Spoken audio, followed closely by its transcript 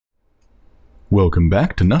Welcome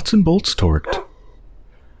back to Nuts and Bolts Torqued.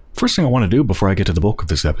 First thing I want to do before I get to the bulk of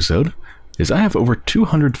this episode is I have over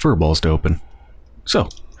 200 fur balls to open. So,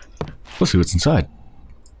 let's see what's inside.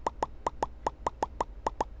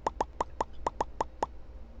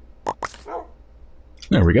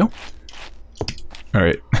 There we go.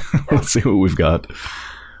 Alright, let's see what we've got.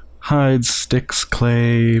 Hides, sticks,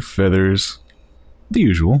 clay, feathers. The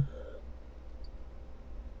usual.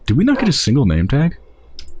 Did we not get a single name tag?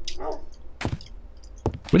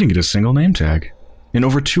 We didn't get a single name tag. In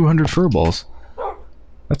over 200 fur balls.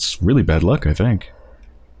 That's really bad luck, I think.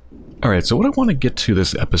 Alright, so what I want to get to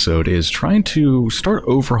this episode is trying to start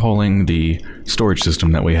overhauling the storage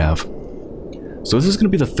system that we have. So this is going to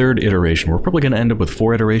be the third iteration. We're probably going to end up with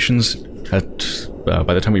 4 iterations by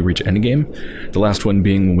the time we reach endgame. The last one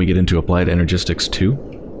being when we get into Applied Energistics 2,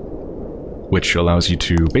 which allows you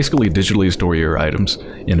to basically digitally store your items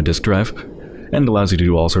in a disk drive, and allows you to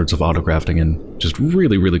do all sorts of autocrafting and just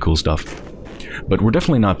really, really cool stuff. But we're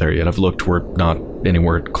definitely not there yet. I've looked, we're not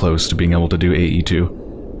anywhere close to being able to do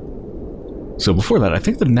AE2. So before that, I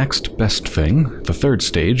think the next best thing, the third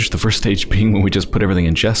stage, the first stage being when we just put everything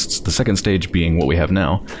in chests, the second stage being what we have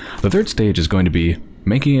now, the third stage is going to be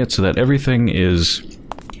making it so that everything is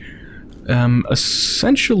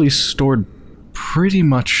essentially stored pretty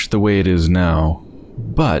much the way it is now,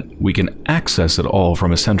 but we can access it all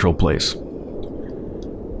from a central place.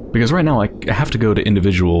 Because right now I have to go to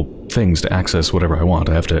individual things to access whatever I want.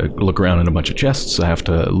 I have to look around in a bunch of chests, I have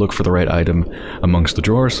to look for the right item amongst the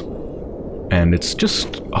drawers, and it's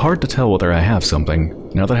just hard to tell whether I have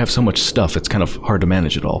something. Now that I have so much stuff, it's kind of hard to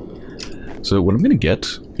manage it all. So what I'm going to get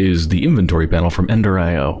is the inventory panel from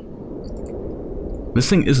Ender.io. This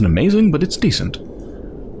thing isn't amazing, but it's decent.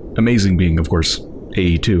 Amazing being, of course,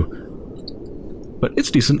 AE2. But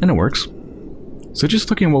it's decent, and it works. So just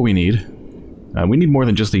looking at what we need more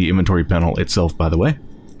than just the inventory panel itself, by the way.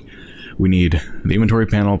 We need the inventory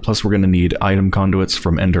panel, plus we're going to need item conduits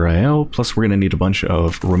from Ender.io, plus we're going to need a bunch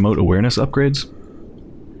of remote awareness upgrades.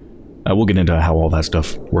 We'll get into how all that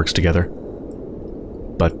stuff works together.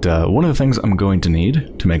 But one of the things I'm going to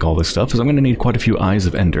need to make all this stuff is I'm going to need quite a few Eyes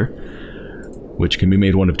of Ender, which can be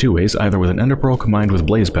made one of two ways, either with an Ender Pearl combined with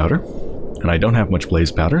Blaze Powder, and I don't have much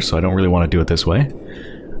Blaze Powder, so I don't really want to do it this way.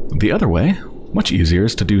 The other way, much easier,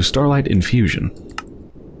 is to do Starlight Infusion.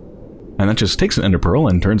 And that just takes an Ender Pearl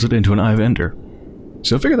and turns it into an Eye of Ender.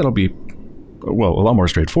 So I figure that'll be, well, a lot more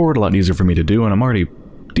straightforward, a lot easier for me to do, and I'm already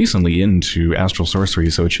decently into Astral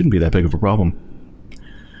Sorcery, so it shouldn't be that big of a problem.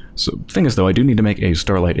 So the thing is, though, I do need to make a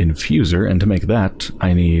Starlight Infuser, and to make that,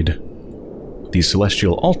 I need the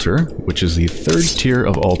Celestial Altar, which is the third tier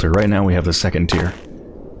of altar. Right now we have the second tier.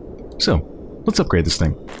 So, let's upgrade this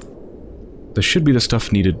thing. This should be the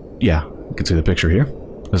stuff needed. Yeah, you can see the picture here.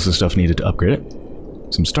 This is the stuff needed to upgrade it.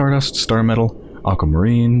 Some Stardust, Star Metal,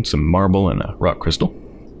 Aquamarine, some Marble, and a Rock Crystal.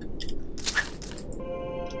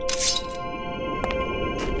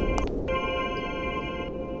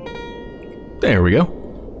 There we go.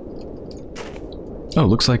 Oh,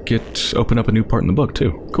 looks like it opened up a new part in the book,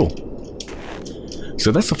 too. Cool.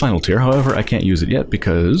 So that's the final tier. However, I can't use it yet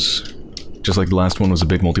because, just like the last one was a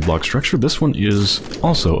big multi-block structure, this one is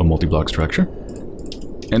also a multi-block structure.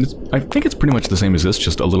 And I think it's pretty much the same as this,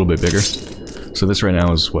 just a little bit bigger. So this right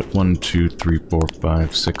now is, what, 1, 2, 3, 4,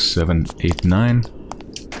 5, 6, 7, 8, 9.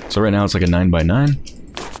 So right now it's like a 9 by 9.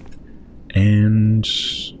 And...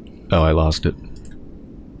 oh, I lost it.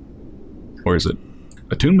 Or is it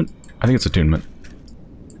attunement? I think it's attunement.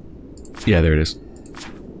 Yeah, there it is.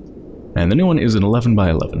 And the new one is an 11 by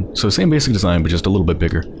 11. So same basic design, but just a little bit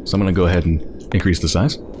bigger. So I'm going to go ahead and increase the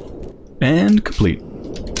size. And complete.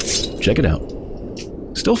 Check it out.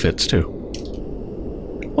 Still fits, too.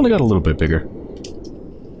 Only got a little bit bigger.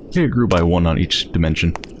 Here it grew by 1 on each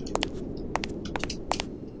dimension.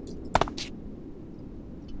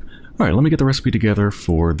 Alright, let me get the recipe together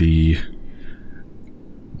for the...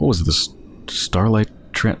 what was this? Starlight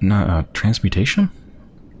Transmutation?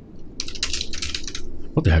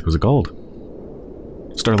 What the heck was it called?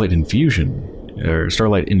 Starlight Infusion. Or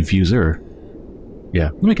Starlight Infuser. Yeah,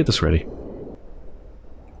 let me get this ready.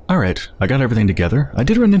 Alright, I got everything together. I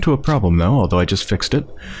did run into a problem though, although I just fixed it.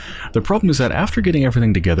 The problem is that after getting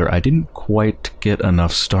everything together, I didn't quite get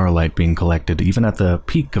enough starlight being collected, even at the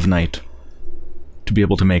peak of night, to be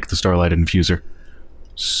able to make the Starlight Infuser.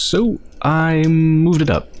 So I moved it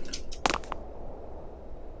up.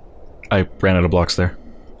 I ran out of blocks there.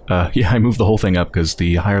 Yeah, I moved the whole thing up because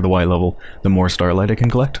the higher the Y level, the more starlight I can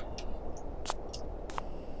collect.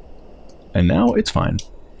 And now it's fine.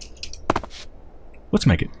 Let's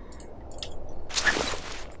make it.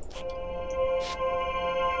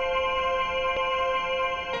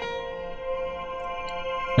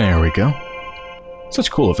 There we go.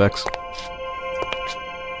 Such cool effects.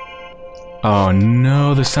 Oh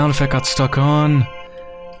no, the sound effect got stuck on.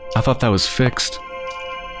 I thought that was fixed.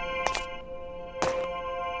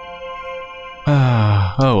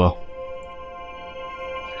 Oh well.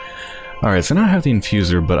 Alright, so now I have the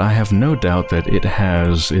infuser, but I have no doubt that it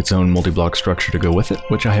has its own multi-block structure to go with it,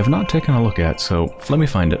 which I have not taken a look at, so let me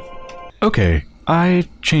find it. Okay, I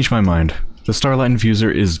changed my mind. The Starlight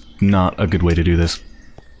Infuser is not a good way to do this.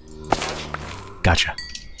 Gotcha.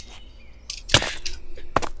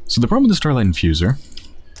 So the problem with the Starlight Infuser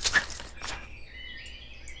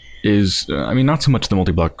is, I mean, not so much the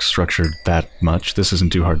multi-block structure that much. This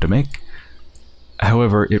isn't too hard to make.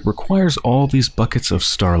 However, it requires all these buckets of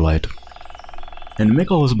starlight. And to make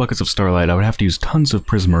all those buckets of starlight, I would have to use tons of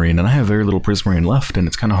prismarine, and I have very little prismarine left, and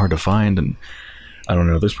it's kind of hard to find, and I don't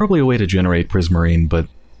know, there's probably a way to generate prismarine, but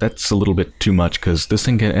that's a little bit too much, because this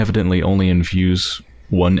thing can evidently only infuse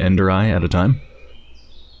one Ender Eye at a time.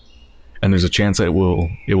 And there's a chance that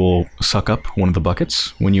it will suck up one of the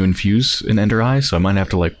buckets when you infuse an Ender Eye, so I might have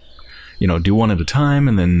to, like, you know, do one at a time,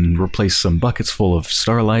 and then replace some buckets full of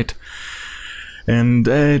starlight. And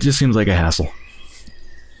it just seems like a hassle.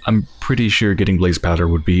 I'm pretty sure getting blaze powder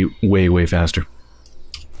would be way, way faster.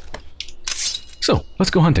 So,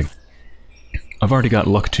 let's go hunting. I've already got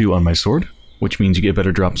luck 2 on my sword, which means you get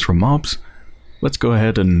better drops from mobs. Let's go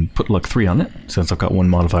ahead and put luck 3 on it, since I've got 1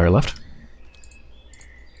 modifier left.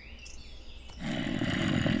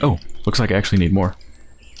 Oh, looks like I actually need more.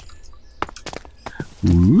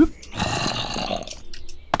 Whoop.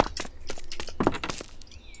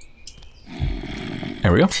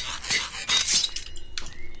 There we go.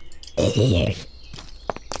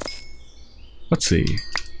 Let's see.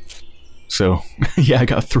 So, yeah, I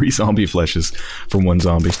got 3 zombie fleshes from 1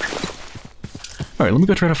 zombie. Alright, let me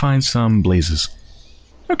go try to find some blazes.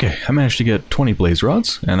 Okay, I managed to get 20 blaze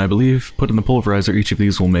rods, and I believe put in the pulverizer each of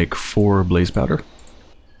these will make 4 blaze powder.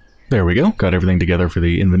 There we go, got everything together for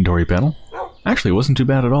the inventory panel. Actually, it wasn't too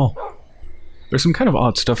bad at all. There's some kind of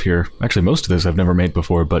odd stuff here. Actually, most of this I've never made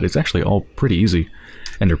before, but it's actually all pretty easy.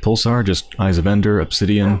 Ender Pulsar, just Eyes of Ender,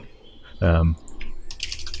 Obsidian.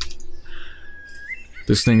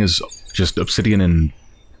 This thing is just Obsidian and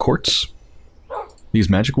Quartz. These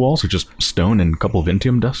magic walls are just stone and a couple of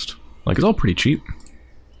Intium dust. Like, it's all pretty cheap.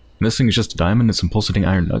 And this thing is just a diamond and some pulsating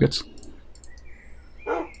iron nuggets.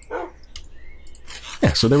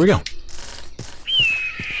 Yeah, so there we go.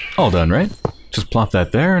 All done, right? Just plop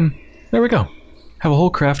that there, and there we go. Have a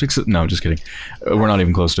whole crafting... No, just kidding. We're not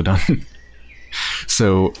even close to done.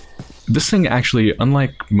 So, this thing actually,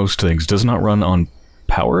 unlike most things, does not run on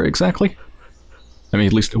power exactly. I mean,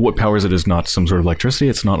 at least what powers it is not some sort of electricity.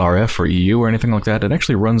 It's not RF or EU or anything like that. It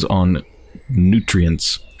actually runs on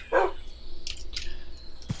nutrients.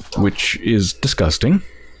 Which is disgusting.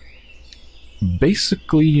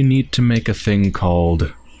 Basically, you need to make a thing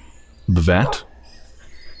called the vat,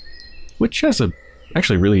 which has a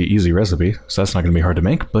actually really easy recipe, so that's not going to be hard to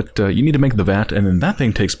make, but you need to make the vat, and then that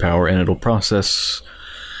thing takes power, and it'll process...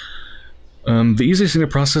 the easiest thing to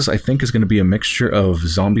process, I think, is going to be a mixture of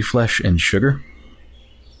zombie flesh and sugar,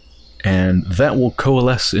 and that will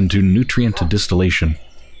coalesce into nutrient distillation.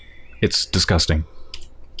 It's disgusting.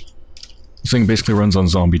 This thing basically runs on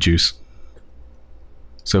zombie juice.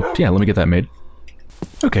 So, yeah, let me get that made.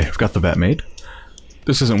 Okay, I've got the vat made.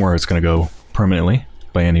 This isn't where it's going to go permanently,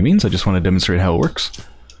 by any means. I just want to demonstrate how it works.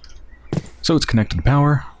 So it's connected to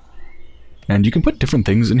power, and you can put different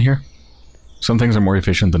things in here. Some things are more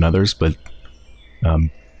efficient than others, but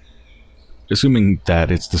assuming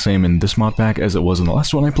that it's the same in this mod pack as it was in the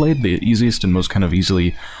last one I played, the easiest and most kind of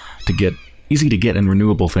easy to get and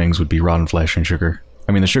renewable things would be rotten flesh and sugar.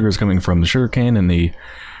 I mean, the sugar is coming from the sugarcane and the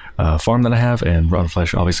farm that I have, and rotten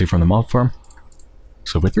flesh obviously from the mob farm.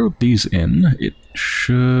 So if I throw these in, it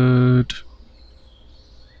should...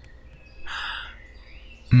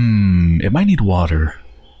 it might need water.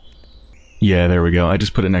 Yeah, there we go. I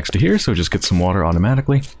just put it next to here, so it just gets some water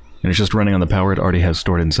automatically. And it's just running on the power it already has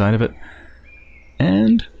stored inside of it.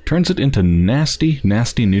 And turns it into nasty,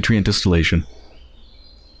 nasty nutrient distillation.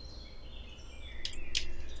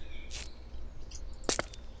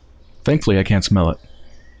 Thankfully, I can't smell it.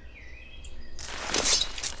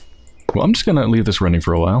 Well, I'm just gonna leave this running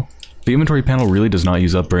for a while. The inventory panel really does not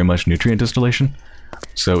use up very much nutrient distillation,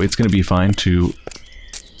 so it's gonna be fine to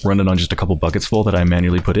run it on just a couple buckets full that I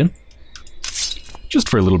manually put in. Just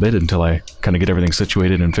for a little bit until I kind of get everything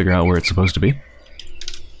situated and figure out where it's supposed to be.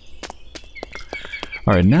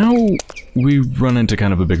 Alright, now we run into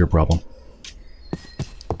kind of a bigger problem.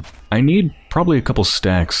 I need probably a couple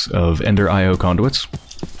stacks of Ender IO conduits.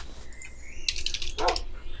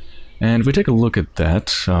 And if we take a look at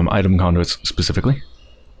that, item conduits specifically.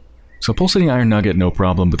 So pulsating iron nugget, no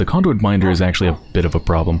problem, but the conduit binder is actually a bit of a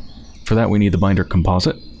problem. For that we need the binder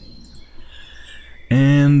composite.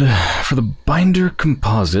 And for the binder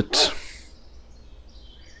composite...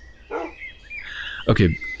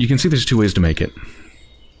 Okay, you can see there's two ways to make it.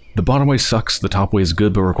 The bottom way sucks, the top way is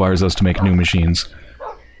good, but requires us to make new machines.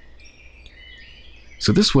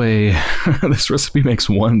 So this way, this recipe makes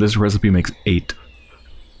 1, this recipe makes 8.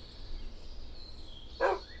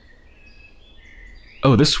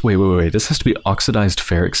 Oh, this, wait, this has to be oxidized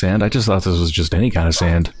ferric sand? I just thought this was just any kind of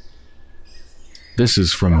sand. This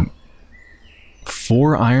is from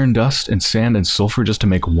 4 iron dust and sand and sulfur just to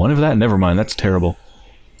make 1 of that? Never mind, that's terrible.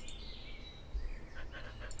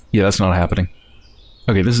 Yeah, that's not happening.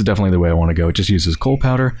 Okay, this is definitely the way I want to go. It just uses coal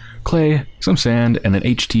powder, clay, some sand, and an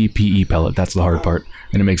HDPE pellet. That's the hard part.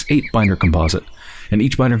 And it makes 8 binder composite. And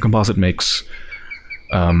each binder composite makes...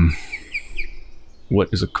 what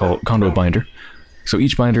is it called? Conduit binder. So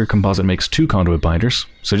each binder composite makes 2 conduit binders.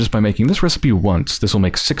 So just by making this recipe once, this will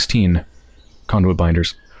make 16 conduit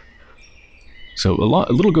binders. So a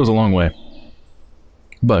little goes a long way.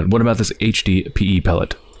 But what about this HDPE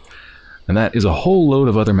pellet? And that is a whole load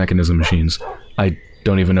of other mechanism machines. I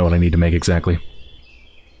don't even know what I need to make exactly.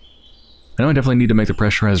 I know I definitely need to make the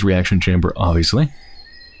pressurized reaction chamber, obviously.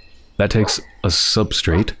 That takes a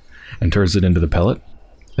substrate and turns it into the pellet.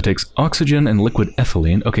 It takes oxygen and liquid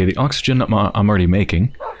ethylene. Okay, the oxygen I'm already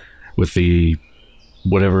making with the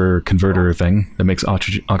whatever converter thing that makes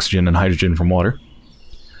oxygen and hydrogen from water.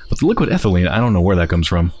 But the liquid ethylene, I don't know where that comes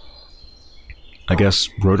from. I guess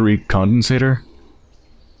rotary condensator?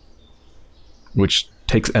 Which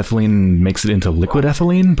takes ethylene and makes it into liquid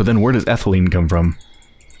ethylene? But then where does ethylene come from?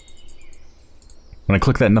 When I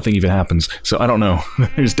click that, nothing even happens. So I don't know.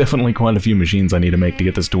 There's definitely quite a few machines I need to make to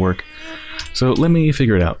get this to work. So let me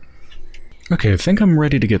figure it out. Okay, I think I'm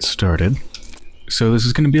ready to get started. So this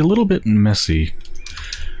is going to be a little bit messy.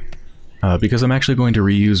 Because I'm actually going to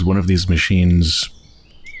reuse one of these machines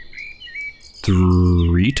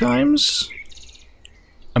 3 times?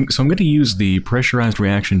 So I'm going to use the pressurized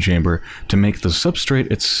reaction chamber to make the substrate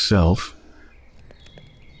itself.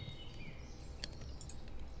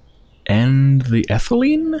 And the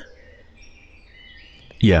ethylene?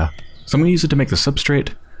 Yeah. So I'm going to use it to make the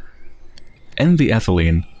substrate and the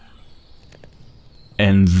ethylene.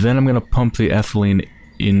 And then I'm going to pump the ethylene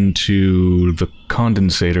into the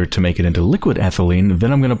condensator to make it into liquid ethylene.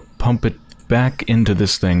 Then I'm going to pump it back into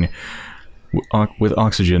this thing with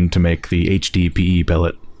oxygen to make the HDPE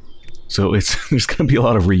pellet. So there's going to be a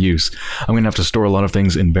lot of reuse. I'm going to have to store a lot of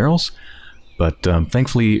things in barrels, but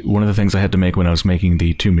thankfully one of the things I had to make when I was making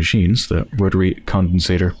the 2 machines, the rotary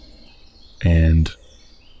condensator and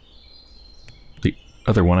the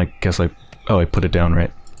other one, I guess I put it down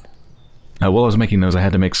right. While I was making those, I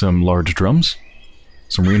had to make some large drums,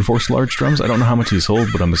 some reinforced large drums. I don't know how much these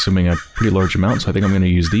hold, but I'm assuming a pretty large amount, so I think I'm going to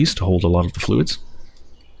use these to hold a lot of the fluids.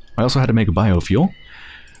 I also had to make a biofuel.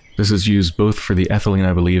 This is used both for the ethylene,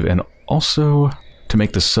 I believe, and also to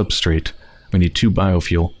make the substrate. We need 2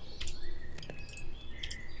 biofuel.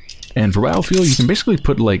 And for biofuel, you can basically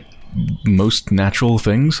put, like, most natural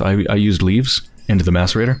things. I used leaves into the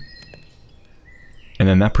macerator. And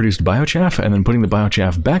then that produced biochaff, and then putting the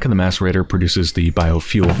biochaff back in the macerator produces the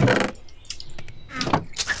biofuel.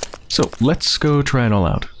 So, let's go try it all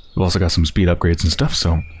out. We've also got some speed upgrades and stuff,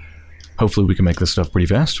 so hopefully we can make this stuff pretty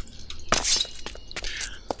fast.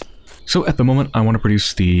 So at the moment, I want to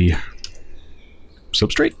produce the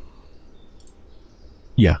substrate?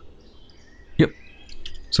 Yeah. Yep.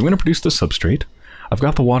 So I'm going to produce the substrate. I've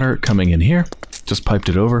got the water coming in here. Just piped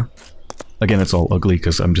it over. Again, it's all ugly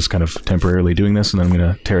because I'm just kind of temporarily doing this, and then I'm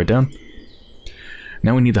going to tear it down.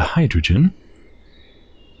 Now we need the hydrogen.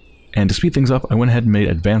 And to speed things up, I went ahead and made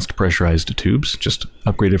advanced pressurized tubes. Just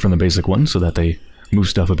upgraded from the basic one so that they move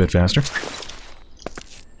stuff a bit faster.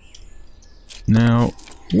 Now,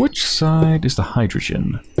 which side is the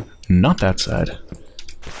hydrogen? Not that side.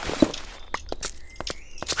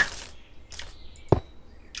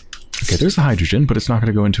 Okay, there's the hydrogen, but it's not going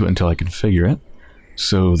to go into it until I configure it.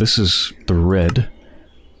 So this is the red.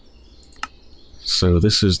 So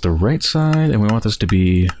this is the right side, and we want this to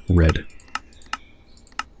be red.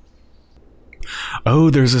 Oh,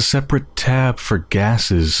 there's a separate tab for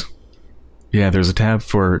gases. Yeah, there's a tab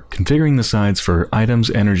for configuring the sides for items,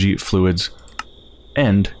 energy, fluids,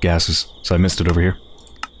 and gases. So I missed it over here.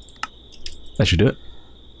 That should do it.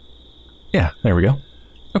 Yeah, there we go.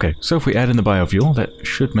 Okay, so if we add in the biofuel, that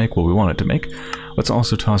should make what we want it to make. Let's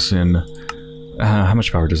also toss in... how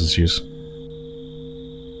much power does this use?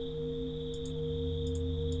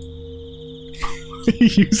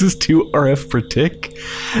 He uses 2 RF per tick?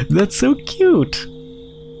 That's so cute!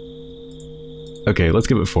 Okay, let's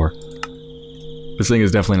give it 4. This thing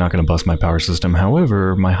is definitely not going to bust my power system.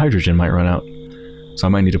 However, my hydrogen might run out. So I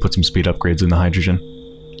might need to put some speed upgrades in the hydrogen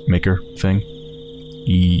maker thing.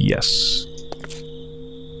 Yes.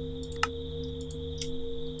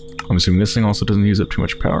 I'm assuming this thing also doesn't use up too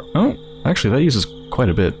much power. Oh, actually that uses quite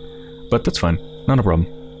a bit. But that's fine. Not a problem.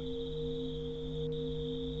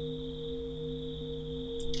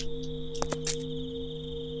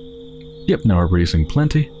 Yep, now we're producing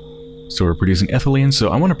plenty. So we're producing ethylene. So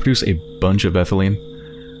I want to produce a bunch of ethylene.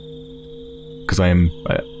 Because I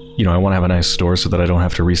want to have a nice store so that I don't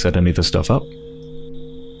have to reset any of this stuff up.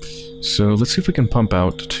 So let's see if we can pump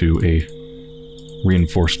out to a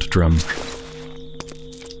reinforced drum.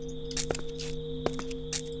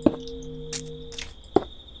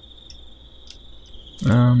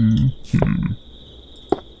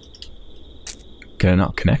 Can I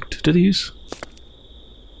not connect to these?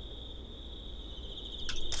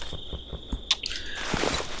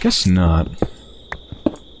 Guess not.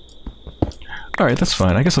 Alright, that's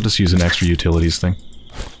fine. I guess I'll just use an extra utilities thing.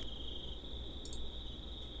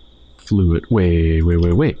 Fluid.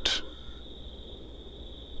 Wait.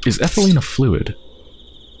 Is ethylene a fluid?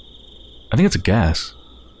 I think it's a gas.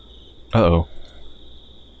 Uh-oh.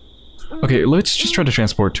 Okay, let's just try to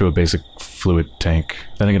transport to a basic fluid tank.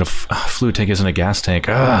 Then again, a fluid tank isn't a gas tank.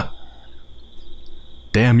 Ah!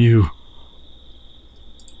 Damn you!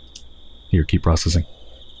 Here, keep processing.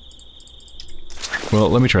 Well,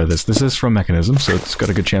 let me try this. This is from Mekanism, so it's got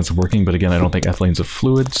a good chance of working, but again, I don't think ethylene's a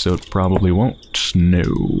fluid, so it probably won't.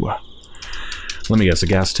 No. Let me guess, a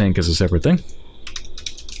gas tank is a separate thing?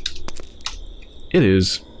 It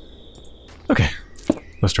is. Okay,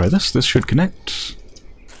 let's try this. This should connect.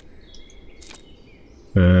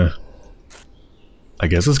 I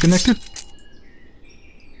guess it's connected?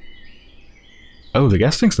 Oh, the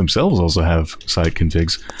gas tanks themselves also have side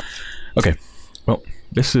configs. Okay, well,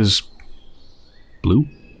 this is blue?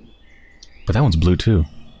 But that one's blue too.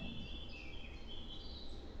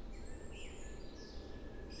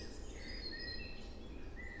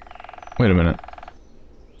 Wait a minute.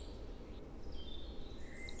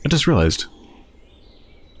 I just realized.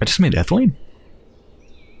 I just made ethylene?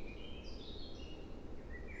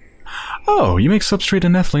 Oh, you make substrate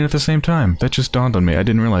and ethylene at the same time. That just dawned on me. I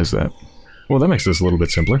didn't realize that. Well, that makes this a little bit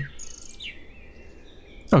simpler.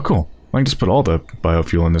 Oh, cool. I can just put all the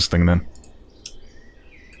biofuel in this thing then.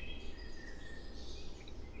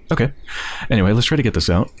 Okay. Anyway, let's try to get this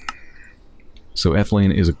out. So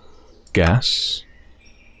ethylene is a gas.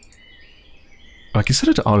 Oh, I can set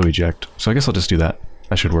it to auto-eject, so I guess I'll just do that.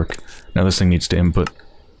 That should work. Now this thing needs to input.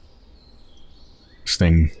 This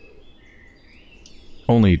thing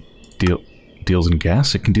only deals in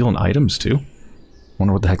gas. It can deal in items too.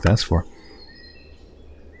 Wonder what the heck that's for.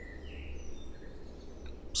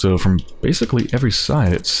 So from basically every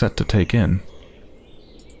side it's set to take in.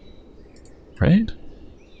 Right?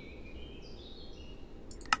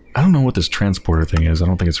 I don't know what this transporter thing is. I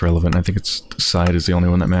don't think it's relevant. I think it's the side is the only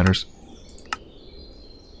one that matters.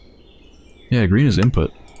 Yeah, green is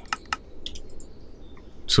input.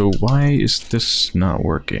 So why is this not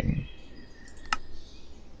working?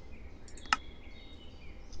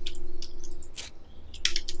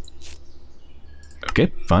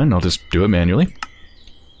 Okay, fine. I'll just do it manually.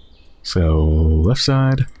 So, left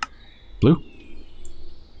side, blue.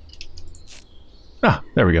 Ah,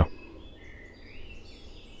 there we go. I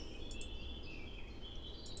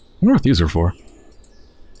wonder what these are for.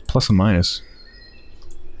 Plus and minus.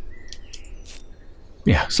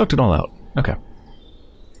 Yeah, sucked it all out. Okay.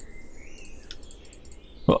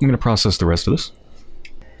 Well, I'm going to process the rest of this.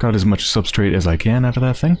 Got as much substrate as I can out of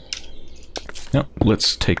that thing. Now,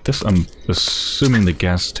 let's take this. I'm assuming the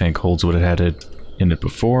gas tank holds what it had in it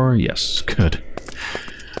before. Yes, good.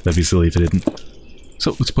 That'd be silly if it didn't.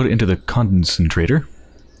 So, let's put it into the condensator.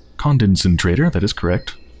 Condensator, that is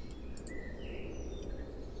correct.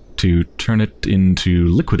 To turn it into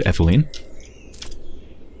liquid ethylene.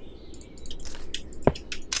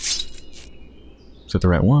 Is that the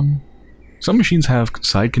right one? Some machines have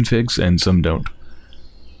side configs and some don't.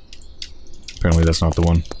 Apparently that's not the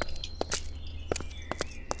one.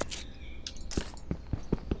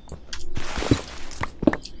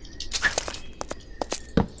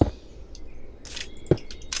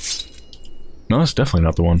 No, that's definitely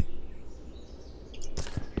not the one.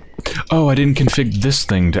 Oh, I didn't config this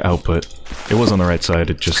thing to output. It was on the right side,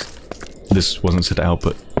 it just... this wasn't set to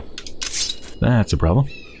output. That's a problem.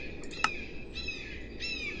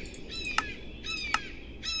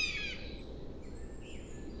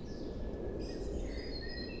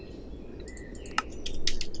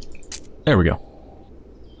 There we go.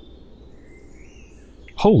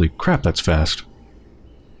 Holy crap, that's fast.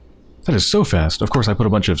 That is so fast. Of course, I put a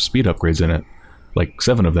bunch of speed upgrades in it. Like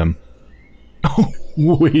 7 of them. Oh,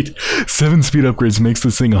 wait. 7 speed upgrades makes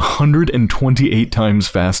this thing 128 times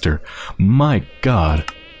faster. My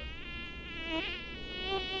god.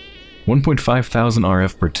 1.5 thousand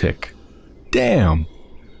RF per tick. Damn.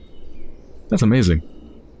 That's amazing.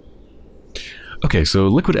 Okay, so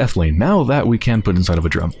liquid ethylene. Now that we can put inside of a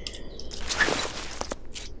drum.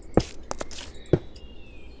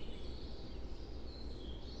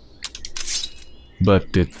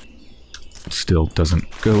 But it still doesn't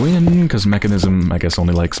go in, because Mekanism, I guess,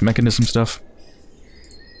 only likes Mekanism stuff.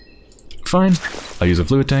 Fine. I'll use a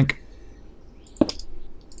fluid tank.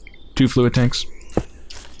 2 fluid tanks.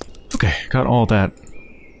 Okay, got all that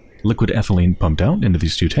liquid ethylene pumped out into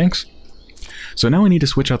these 2 tanks. So now we need to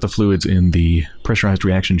switch out the fluids in the pressurized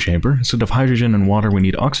reaction chamber. Instead of hydrogen and water, we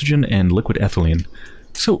need oxygen and liquid ethylene.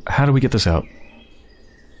 So how do we get this out?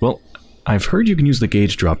 Well, I've heard you can use the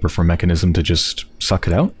gauge dropper for Mekanism to just suck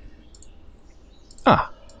it out.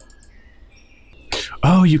 Ah.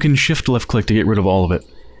 Oh, you can shift left click to get rid of all of it.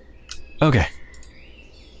 Okay.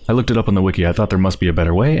 I looked it up on the wiki. I thought there must be a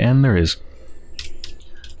better way, and there is.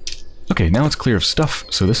 Okay, now it's clear of stuff.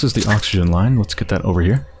 So this is the oxygen line. Let's get that over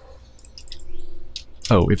here.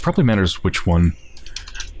 Oh, it probably matters which one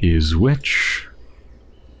is which.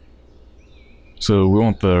 So we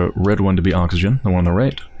want the red one to be oxygen, the one on the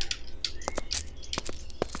right.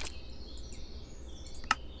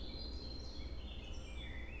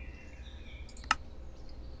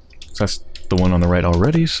 So that's the one on the right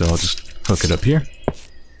already, so I'll just hook it up here.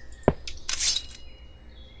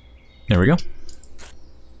 There we go.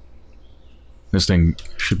 This thing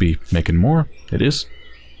should be making more. It is.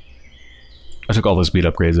 I took all the speed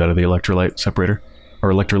upgrades out of the electrolyte separator.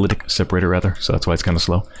 Or electrolytic separator, rather, so that's why it's kind of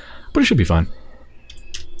slow. But it should be fine.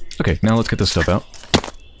 Okay, now let's get this stuff out.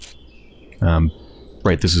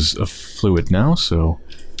 Right, this is a fluid now, so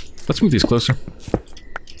let's move these closer.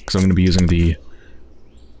 Because I'm going to be using the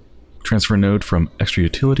transfer node from extra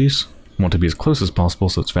utilities. I want to be as close as possible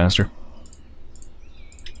so it's faster.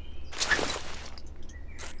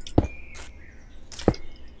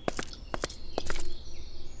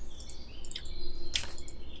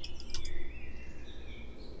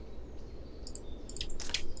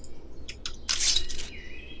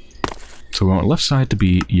 So we want left side to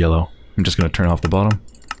be yellow. I'm just going to turn off the bottom.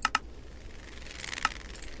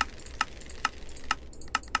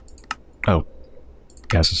 Oh.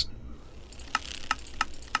 Gases.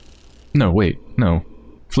 No, wait. No.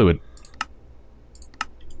 Fluid.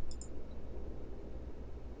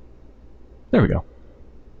 There we go.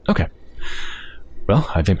 Okay. Well,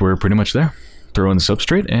 I think we're pretty much there. Throw in the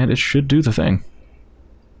substrate and it should do the thing.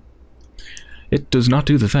 It does not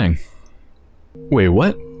do the thing. Wait,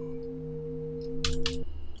 what?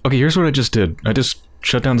 Okay, here's what I just did. I just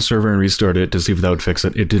shut down the server and restarted it to see if that would fix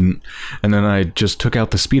it. It didn't. And then I just took out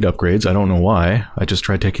the speed upgrades. I don't know why. I just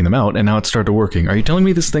tried taking them out, and now it started working. Are you telling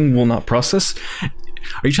me this thing will not process? Are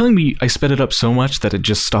you telling me I sped it up so much that it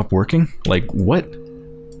just stopped working? Like, what?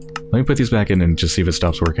 Let me put these back in and just see if it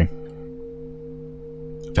stops working.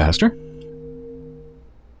 Faster?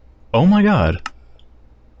 Oh my god.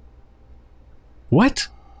 What?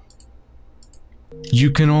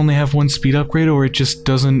 You can only have 1 speed upgrade or it just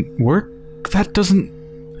doesn't work? That doesn't...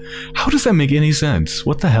 How does that make any sense?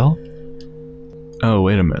 What the hell? Oh,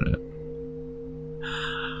 wait a minute.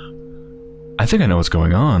 I think I know what's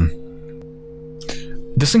going on.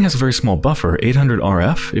 This thing has a very small buffer, 800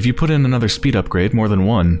 RF. If you put in another speed upgrade, more than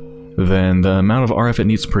 1, then the amount of RF it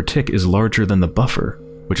needs per tick is larger than the buffer,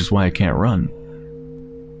 which is why it can't run.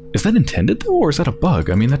 Is that intended though, or is that a bug?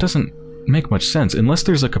 I mean, that doesn't make much sense. Unless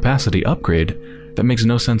there's a capacity upgrade, that makes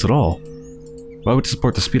no sense at all. Why would it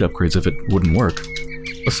support the speed upgrades if it wouldn't work?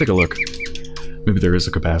 Let's take a look. Maybe there is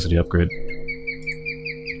a capacity upgrade.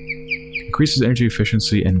 Increases energy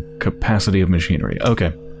efficiency and capacity of machinery.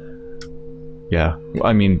 Okay. Yeah,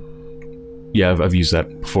 I mean... Yeah, I've used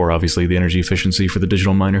that before, obviously, the energy efficiency for the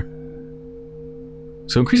digital miner.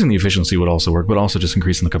 So increasing the efficiency would also work, but also just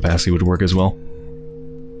increasing the capacity would work as well.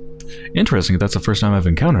 Interesting, that's the first time I've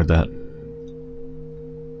encountered that.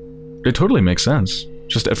 It totally makes sense.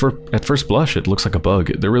 Just at first blush, it looks like a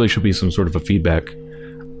bug. There really should be some sort of a feedback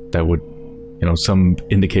that would, you know, some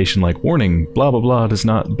indication like, warning, blah blah blah,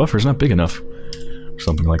 buffer's not big enough. Or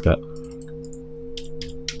something like that.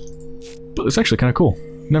 But it's actually kind of cool.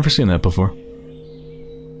 Never seen that before.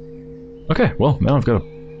 Okay, well, now I've got a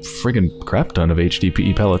friggin' crap ton of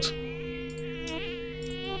HDPE pellets.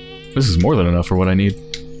 This is more than enough for what I need.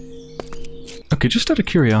 Okay, just out of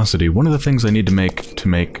curiosity, one of the things I need to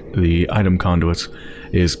make the item conduits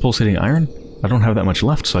is pulsating iron. I don't have that much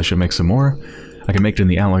left, so I should make some more. I can make it in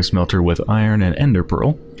the alloy smelter with iron and ender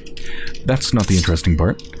pearl. That's not the interesting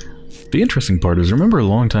part. The interesting part is, remember a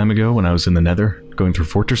long time ago when I was in the Nether, going through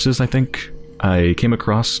fortresses, I think, I came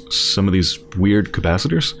across some of these weird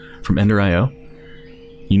capacitors from Ender IO.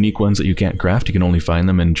 Unique ones that you can't craft, you can only find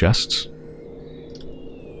them in chests.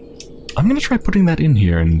 I'm gonna try putting that in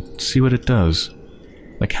here and see what it does.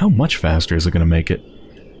 Like, how much faster is it gonna make it?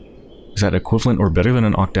 Is that equivalent or better than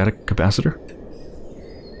an octadic capacitor?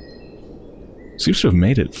 Seems to have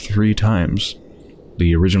made it 3 times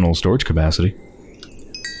the original storage capacity.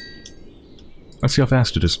 Let's see how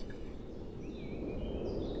fast it is.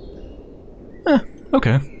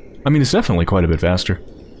 Okay. I mean, it's definitely quite a bit faster.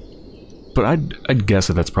 But I'd guess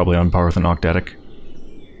that that's probably on par with an octadic.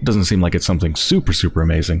 Doesn't seem like it's something super, super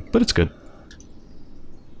amazing, but it's good.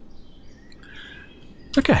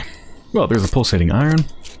 Okay. Well, there's a pulsating iron.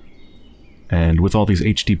 And with all these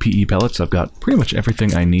HDPE pellets, I've got pretty much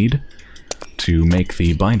everything I need to make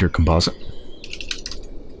the binder composite.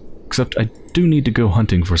 Except I do need to go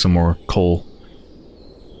hunting for some more coal.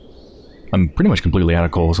 I'm pretty much completely out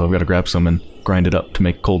of coal, so I've got to grab some and grind it up to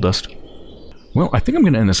make coal dust. Well, I think I'm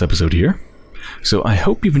going to end this episode here. So I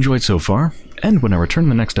hope you've enjoyed so far, and when I return in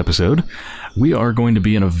the next episode, we are going to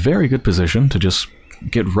be in a very good position to just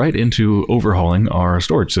get right into overhauling our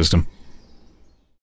storage system.